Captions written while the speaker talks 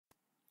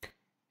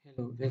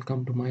Hello,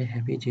 welcome to my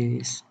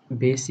Hapi.js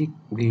basic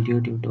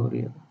video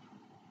tutorial.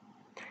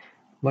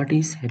 What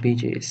is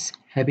Hapi.js?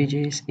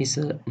 Hapi.js is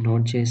a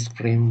Node.js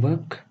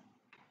framework.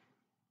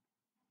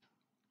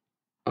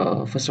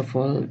 First of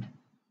all,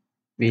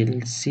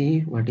 we'll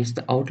see what is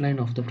the outline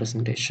of the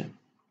presentation.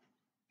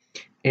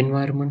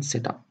 Environment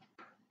setup.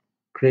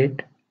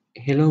 Create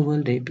Hello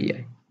World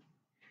API.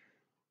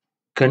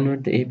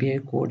 Convert the API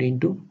code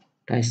into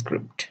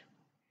TypeScript.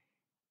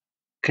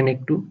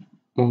 Connect to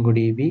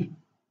MongoDB.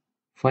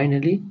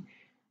 Finally,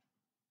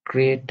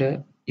 create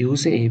a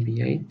user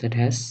API that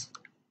has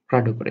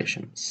CRUD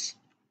operations.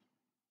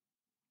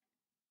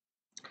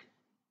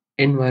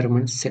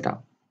 Environment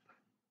setup.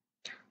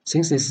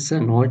 Since this is a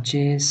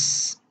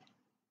Node.js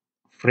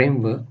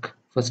framework,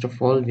 first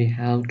of all we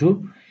have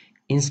to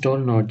install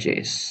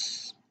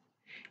Node.js.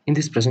 In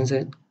this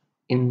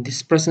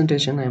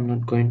presentation I am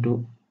not going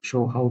to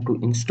show how to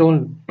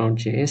install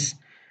Node.js,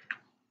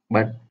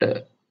 but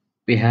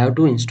we have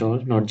to install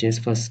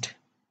Node.js first,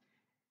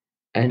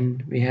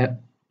 and we have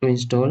to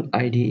install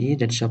IDE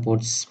that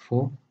supports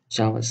for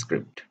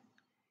JavaScript.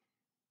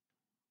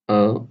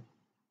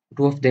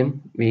 Two of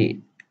them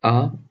we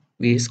are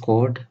VS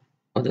Code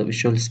or the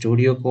Visual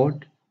Studio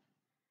Code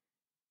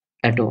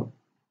add-on.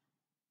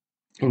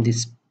 In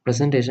this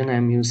presentation I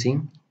am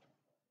using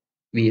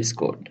VS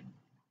Code.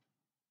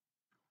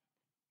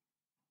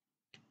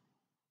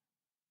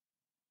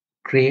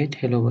 Create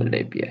Hello World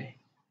API.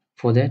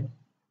 For that,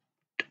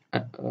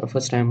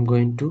 first I am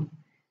going to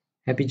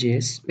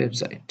Hapi.js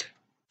website.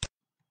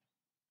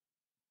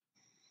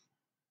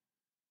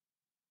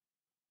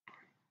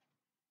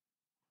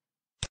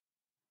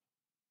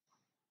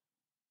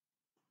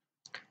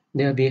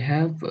 There we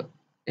have,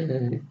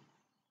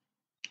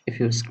 if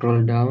you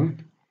scroll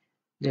down,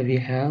 there we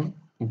have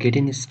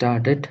getting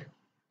started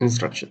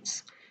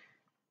instructions.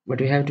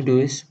 What we have to do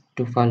is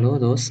to follow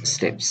those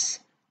steps.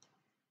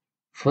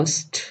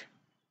 First,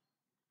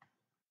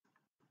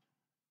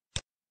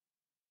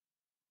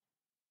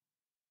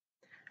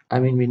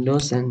 I'm in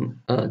Windows, and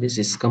this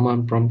is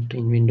command prompt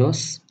in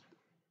Windows.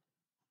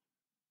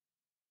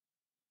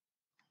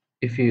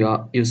 If you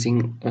are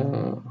using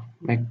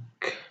Mac,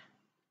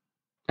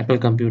 Apple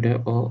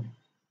computer or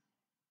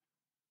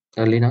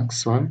a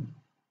Linux one,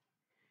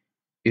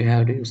 you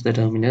have to use the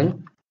terminal.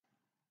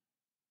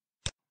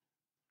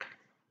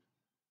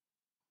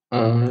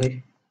 Uh,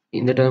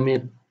 in the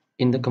terminal,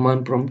 in the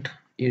command prompt,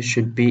 you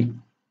should be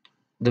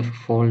the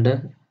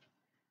folder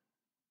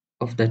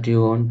of that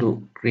you want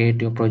to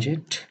create your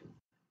project.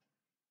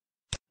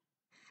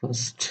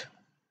 First,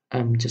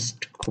 I'm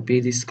just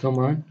copy this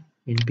command,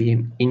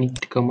 npm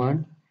init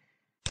command,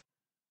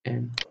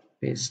 and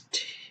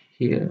paste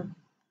here.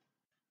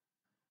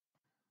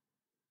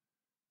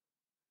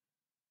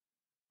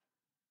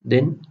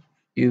 Then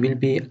you will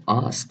be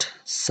asked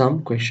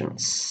some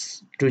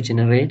questions to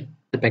generate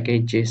the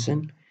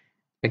package.json.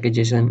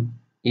 Package.json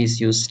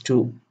is used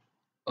to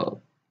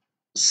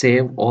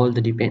save all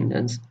the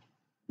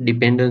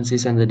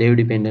dependencies and the dev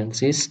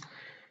dependencies.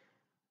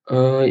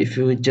 If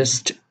you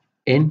just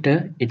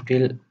enter, it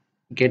will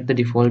get the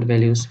default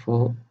values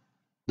for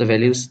the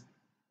values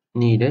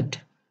needed.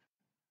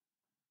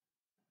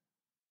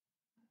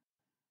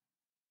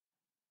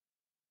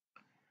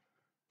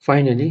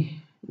 Finally,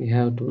 we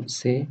have to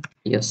say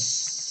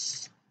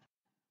yes.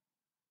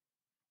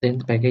 Then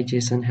the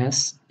package.json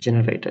has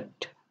generated.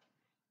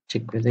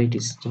 Check whether it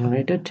is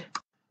generated.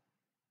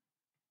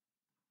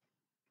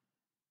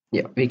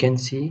 Yeah, we can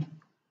see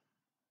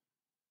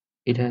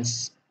it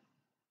has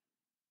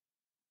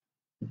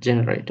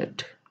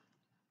generated.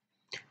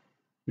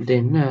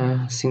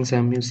 Then since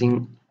I'm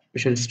using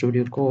Visual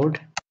Studio Code,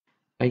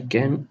 I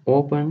can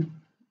open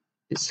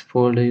this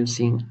folder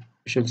using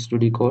Visual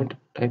Studio Code,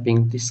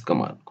 typing this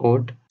command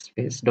code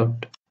space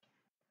dot.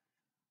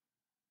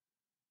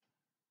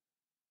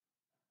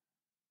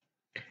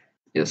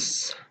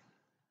 Yes,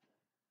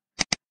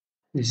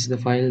 this is the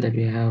file that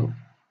we have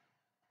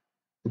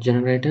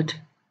generated.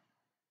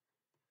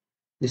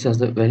 These are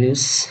the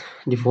values,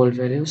 default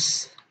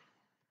values.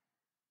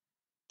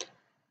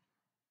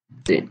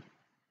 Then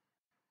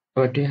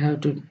what we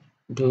have to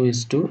do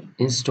is to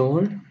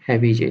install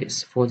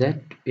Hapi.js. For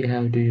that we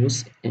have to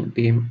use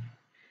npm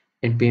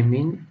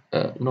in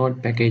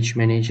node package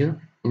manager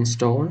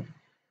install.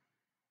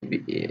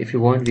 If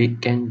you want, we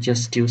can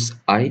just use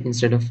I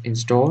instead of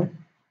install,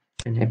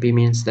 and happy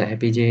means the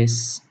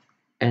Hapi.js,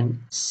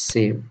 and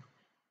save.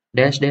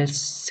 Dash dash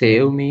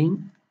save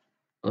mean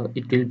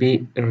it will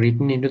be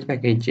written into the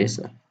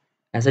package.js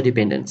as a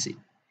dependency.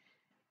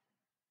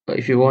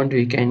 If you want,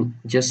 we can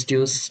just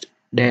use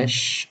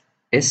dash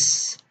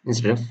s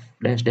instead of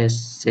dash dash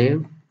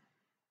save.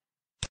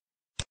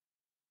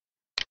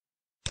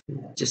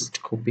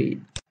 Just copy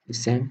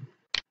this and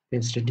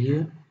paste it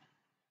here.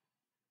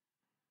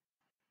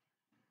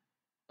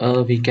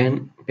 We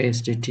can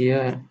paste it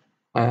here.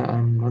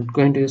 I'm not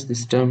going to use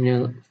this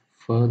terminal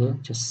further,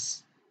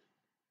 just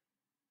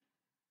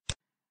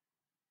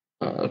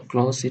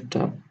close it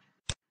up,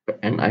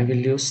 and I will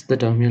use the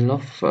terminal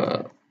of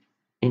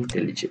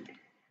IntelliJ.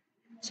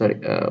 Sorry,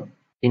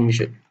 in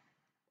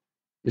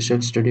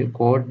Visual Studio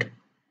Code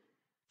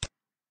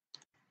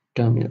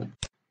terminal.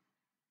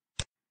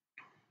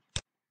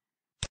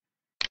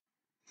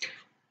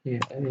 Here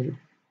I will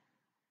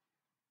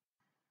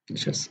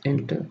just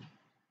enter.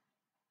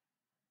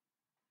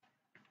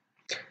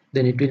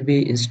 Then it will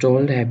be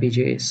installed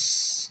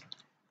Hapi.js.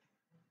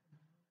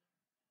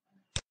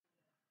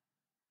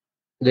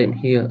 Then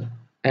here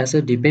as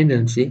a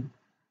dependency,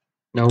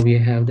 now we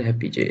have the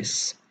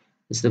Hapi.js.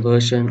 This is the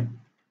version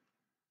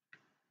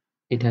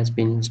it has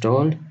been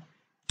installed.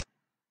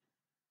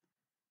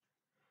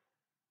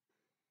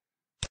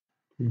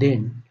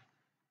 Then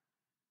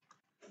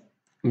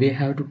we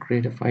have to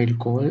create a file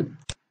called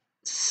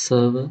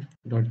server.js.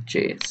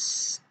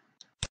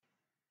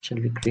 Shall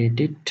we create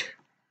it?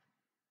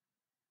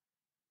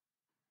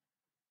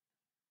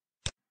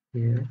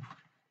 Here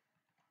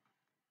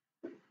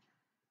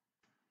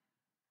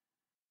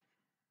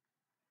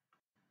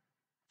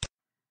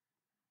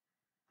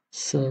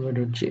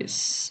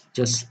server.js.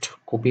 Just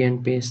copy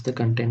and paste the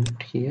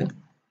content here.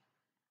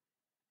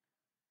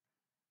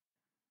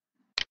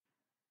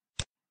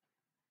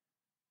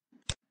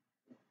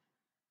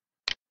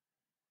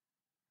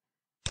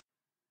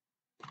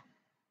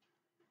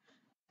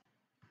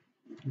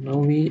 Now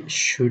we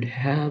should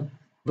have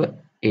the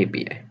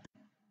API.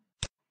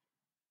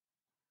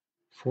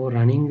 For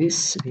running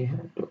this, we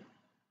have to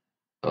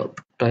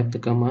type the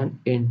command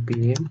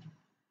npm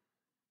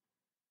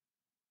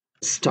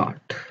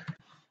start.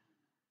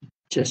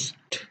 Just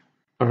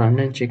run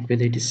and check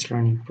whether it is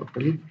running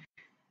properly,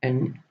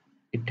 and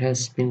it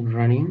has been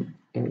running.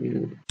 I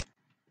will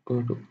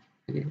go to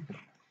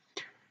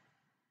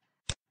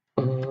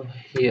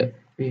here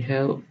we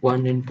have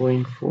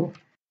 1.4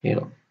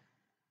 hello.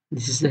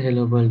 This is the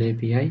hello world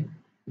API.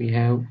 We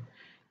have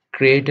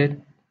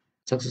created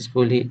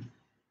successfully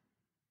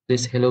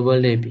this hello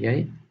world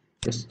API.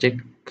 Just check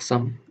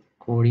some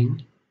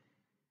coding.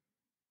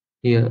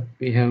 Here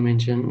we have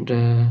mentioned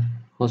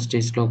host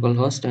is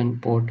localhost and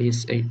port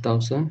is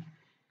 8000,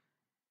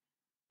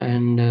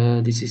 and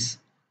this is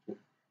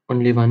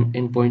only one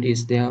endpoint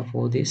is there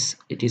for this.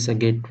 It is a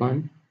get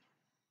one.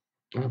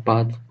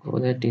 Path for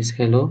that is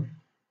hello.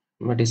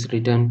 What is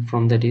returned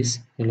from that is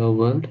hello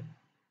world,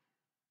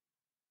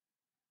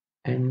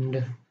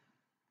 and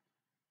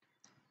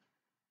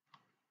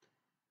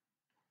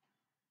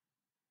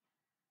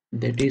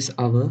that is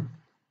our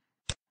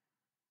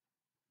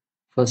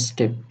first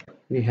step.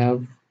 We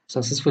have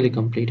successfully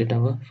completed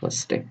our first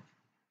step.